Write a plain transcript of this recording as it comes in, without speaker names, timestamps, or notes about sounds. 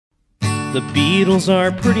The Beatles are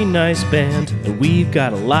a pretty nice band, and we've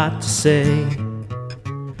got a lot to say.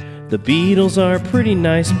 The Beatles are a pretty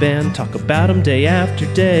nice band, talk about them day after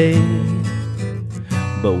day.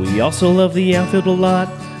 But we also love the outfield a lot,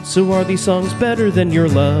 so are these songs better than your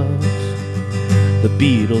love? The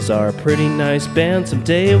Beatles are a pretty nice band,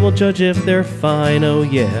 someday we'll judge if they're fine, oh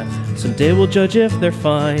yeah, someday we'll judge if they're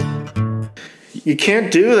fine. You can't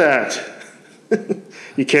do that.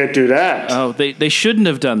 You can't do that. Oh, they shouldn't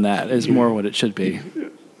have done that, is more what it should be.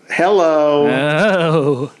 Hello.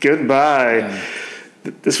 Oh. Goodbye.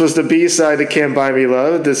 This was the B-side to Can't Buy Me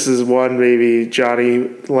Love. This is one maybe Johnny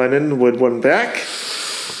Lennon would want back.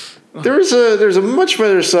 There's a much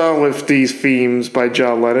better song with these themes by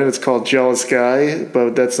John Lennon. It's called Jealous Guy,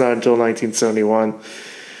 but that's not until 1971.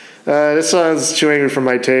 This song's too angry for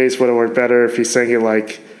my taste. Would have worked better if he sang it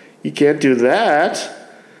like, you can't do that.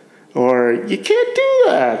 Or, you can't do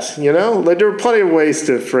that, you know? Like, there are plenty of ways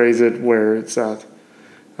to phrase it where it's not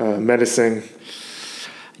menacing.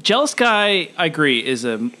 Jealous Guy, I agree, is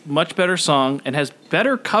a much better song and has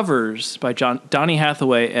better covers by Donny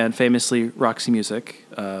Hathaway and famously Roxy Music,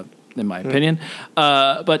 in my opinion.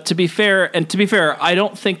 But to be fair, I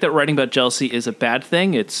don't think that writing about jealousy is a bad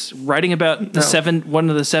thing. It's writing about one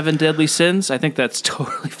of the seven deadly sins. I think that's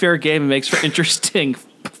totally fair game and makes for interesting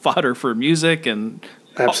fodder for music and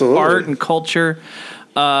art and culture.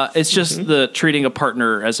 It's just the treating a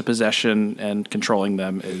partner as a possession and controlling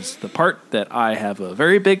them is the part that I have a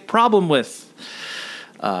very big problem with.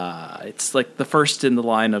 It's like the first in the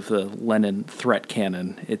line of the Lennon threat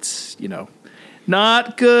canon. It's,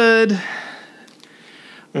 not good.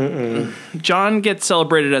 John gets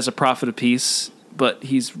celebrated as a prophet of peace, but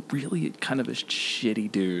he's really kind of a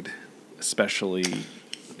shitty dude, especially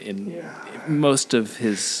in most of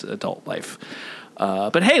his adult life.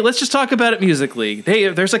 But hey, let's just talk about it musically. Hey,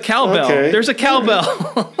 there's a cowbell. Okay. There's a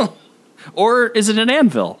cowbell. Or is it an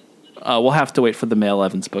anvil? We'll have to wait for the Mel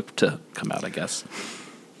Evans book to come out, I guess.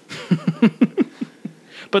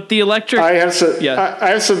 But the electric... I have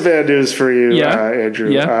some bad news for you,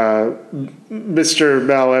 Andrew. Yeah. Mr.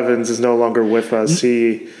 Mel Evans is no longer with us.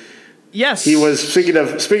 He was, speaking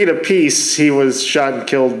of peace, he was shot and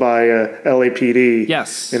killed by LAPD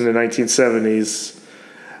in the 1970s.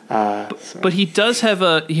 But he does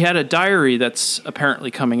have he had a diary that's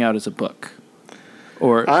apparently coming out as a book.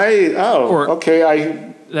 That's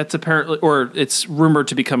apparently, or it's rumored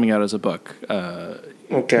to be coming out as a book.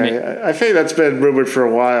 I think that's been rumored for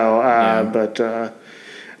a while, but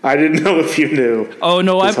I didn't know if you knew. Oh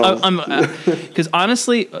no, I'm because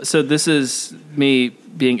honestly, so this is me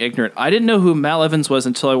being ignorant. I didn't know who Mal Evans was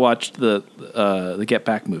until I watched the Get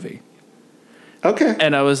Back movie. Okay,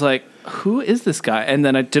 and I was like, who is this guy? And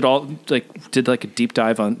then I did a deep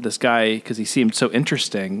dive on this guy because he seemed so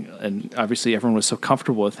interesting, and obviously everyone was so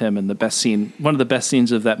comfortable with him. And one of the best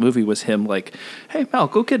scenes of that movie was him like, "Hey Mal,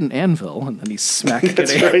 go get an anvil," and then he's smacking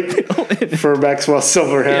it for Maxwell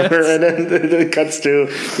Silverhammer, and then it cuts to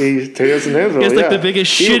he has an anvil. He's like the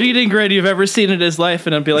biggest shit-eating grin you've ever seen in his life,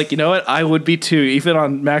 and I'd be like, you know what? I would be too, even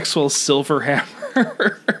on Maxwell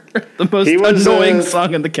Silverhammer, the most annoying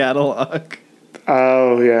song in the catalog.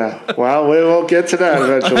 Oh, yeah. Well, we will get to that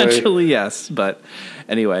eventually. Eventually, yes. But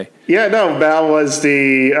anyway. Yeah, no, Mal was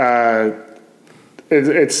the...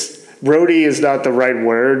 roadie is not the right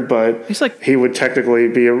word, but he would technically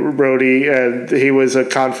be a roadie, and he was a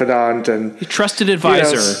confidant and... A trusted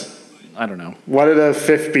advisor. I don't know. One of the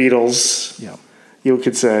fifth Beatles, you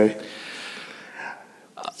could say.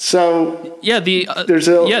 So... the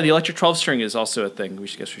electric 12-string is also a thing we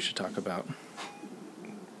should talk about.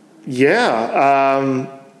 Yeah.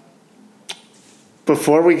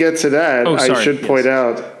 Before we get to that, I should point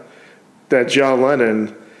out that John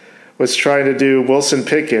Lennon was trying to do Wilson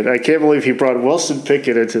Pickett. I can't believe he brought Wilson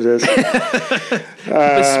Pickett into this.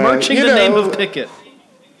 Besmirching the name of Pickett.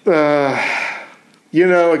 A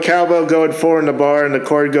cowbell going four in the bar and the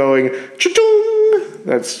chord going cha-chung.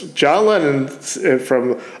 That's John Lennon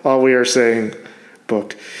from All We Are Saying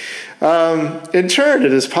book. In turn,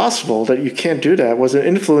 it is possible that You Can't Do That was an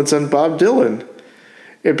influence on Bob Dylan.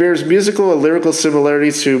 It bears musical and lyrical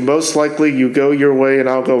similarities to Most Likely You Go Your Way and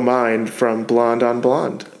I'll Go Mine from Blonde on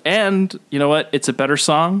Blonde. And, you know what? It's a better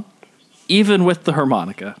song, even with the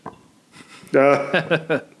harmonica.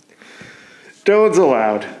 Dylan's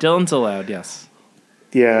allowed. Dylan's allowed, yes.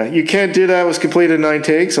 Yeah, You Can't Do That was completed in 9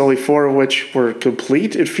 takes, only 4 of which were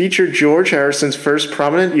complete. It featured George Harrison's first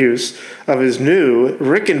prominent use of his new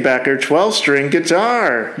Rickenbacker 12-string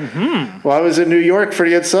guitar. Mm-hmm. While I was in New York for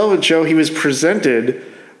the Ed Sullivan Show, he was presented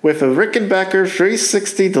with a Rickenbacker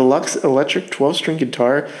 360 Deluxe electric 12-string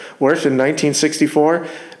guitar worth in 1964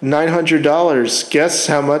 $900. Guess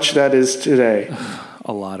how much that is today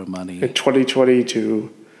A lot of money. in 2022.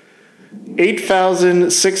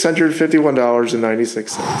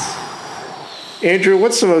 $8,651.96. Andrew,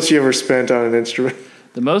 what's the most you ever spent on an instrument?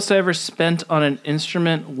 The most I ever spent on an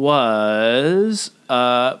instrument was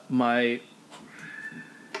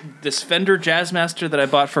this Fender Jazzmaster that I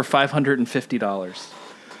bought for $550.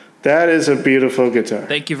 That is a beautiful guitar.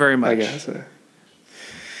 Thank you very much. I guess.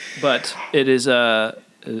 But it is not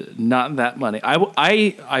that money.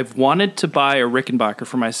 I've wanted to buy a Rickenbacker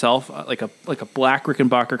for myself, like a black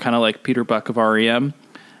Rickenbacker, kind of like Peter Buck of REM,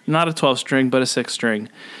 not a 12-string but a 6-string,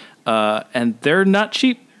 and they're not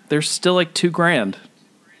cheap. They're still like $2,000.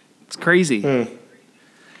 It's crazy.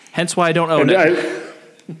 Hence why I don't own it.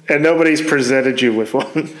 And nobody's presented you with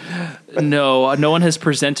one. No one has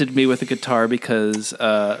presented me with a guitar because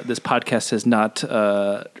this podcast has not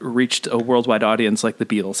reached a worldwide audience like the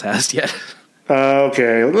Beatles has yet.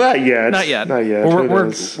 Okay, not yet. Not yet.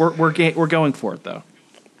 We're going for it though.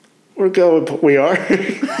 We are.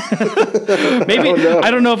 Maybe I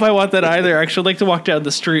don't know if I want that either. I actually like to walk down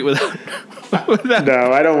the street without that.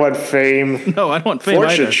 No, I don't want fame. No, I don't want fame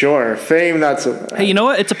Fortune, either. sure. Fame, not so bad. Hey, you know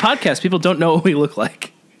what? It's a podcast. People don't know what we look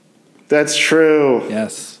like. That's true.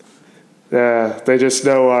 Yes. Yeah, they just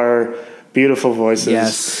know our beautiful voices.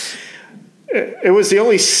 Yes. It was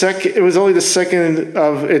only the second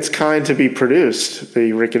of its kind to be produced,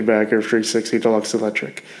 the Rickenbacker 360 Deluxe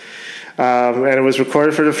Electric. And it was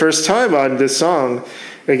recorded for the first time on this song.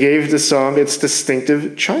 It gave the song its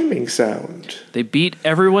distinctive chiming sound. They beat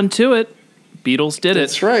everyone to it. Beatles did it.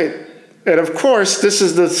 That's right. And of course, this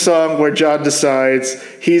is the song where John decides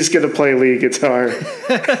he's going to play lead guitar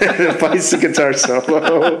and plays the guitar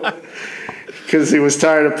solo because he was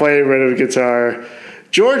tired of playing rhythm guitar.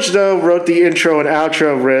 George, though, wrote the intro and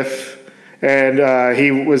outro riff, and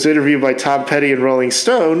he was interviewed by Tom Petty in Rolling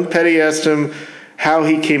Stone. Petty asked him how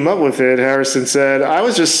he came up with it. Harrison said, "I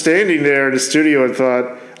was just standing there in the studio and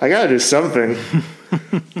thought, I got to do something."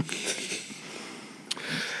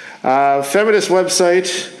 Feminist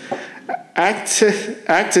website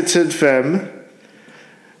Actitude Femme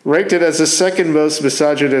ranked it as the second most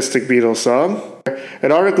misogynistic Beatles song.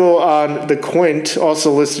 An article on The Quint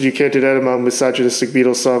also listed You Can't Do That among misogynistic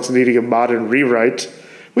Beatles songs needing a modern rewrite.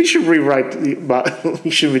 We should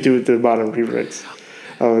do the modern rewrites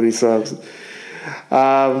of these songs.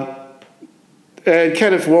 And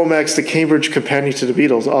Kenneth Womack's The Cambridge Companion to the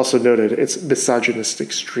Beatles also noted its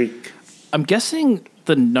misogynistic streak. I'm guessing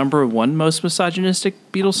the number one most misogynistic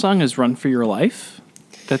Beatles song is Run for Your Life.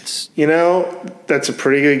 That's a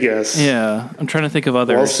pretty good guess. Yeah, I'm trying to think of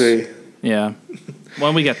others. We'll see. Yeah,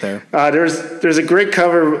 when we get there. There's a great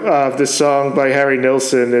cover of this song by Harry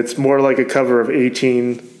Nilsson. It's more like a cover of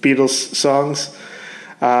 18 Beatles songs.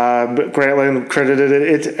 But Grantland credited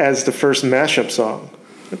it as the first mashup song.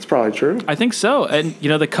 That's probably true. I think so. And,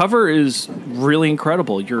 the cover is really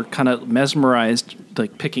incredible. You're kind of mesmerized,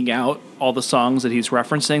 like picking out all the songs that he's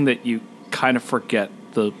referencing that you kind of forget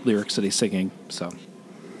the lyrics that he's singing. So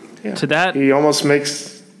yeah. To that, he almost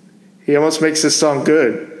makes this song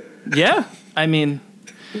good. Yeah. I mean,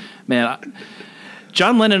 man,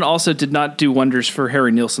 John Lennon also did not do wonders for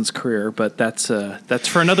Harry Nilsson's career, but that's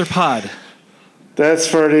for another pod. That's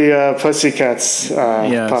for the Pussycats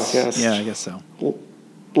podcast. Yeah, I guess so.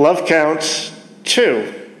 Love Count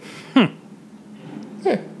 2.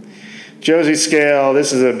 Yeah. Josie Scale.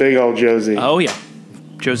 This is a big old Josie. Oh, yeah.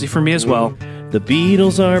 Josie for me as well. The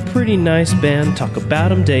Beatles are a pretty nice band, talk about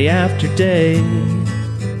them day after day.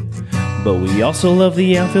 But we also love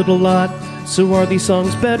the outfield a lot, so are these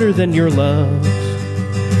songs better than your love?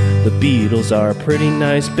 The Beatles are a pretty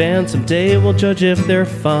nice band, someday we'll judge if they're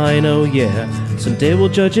fine, oh yeah. Someday we'll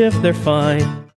judge if they're fine.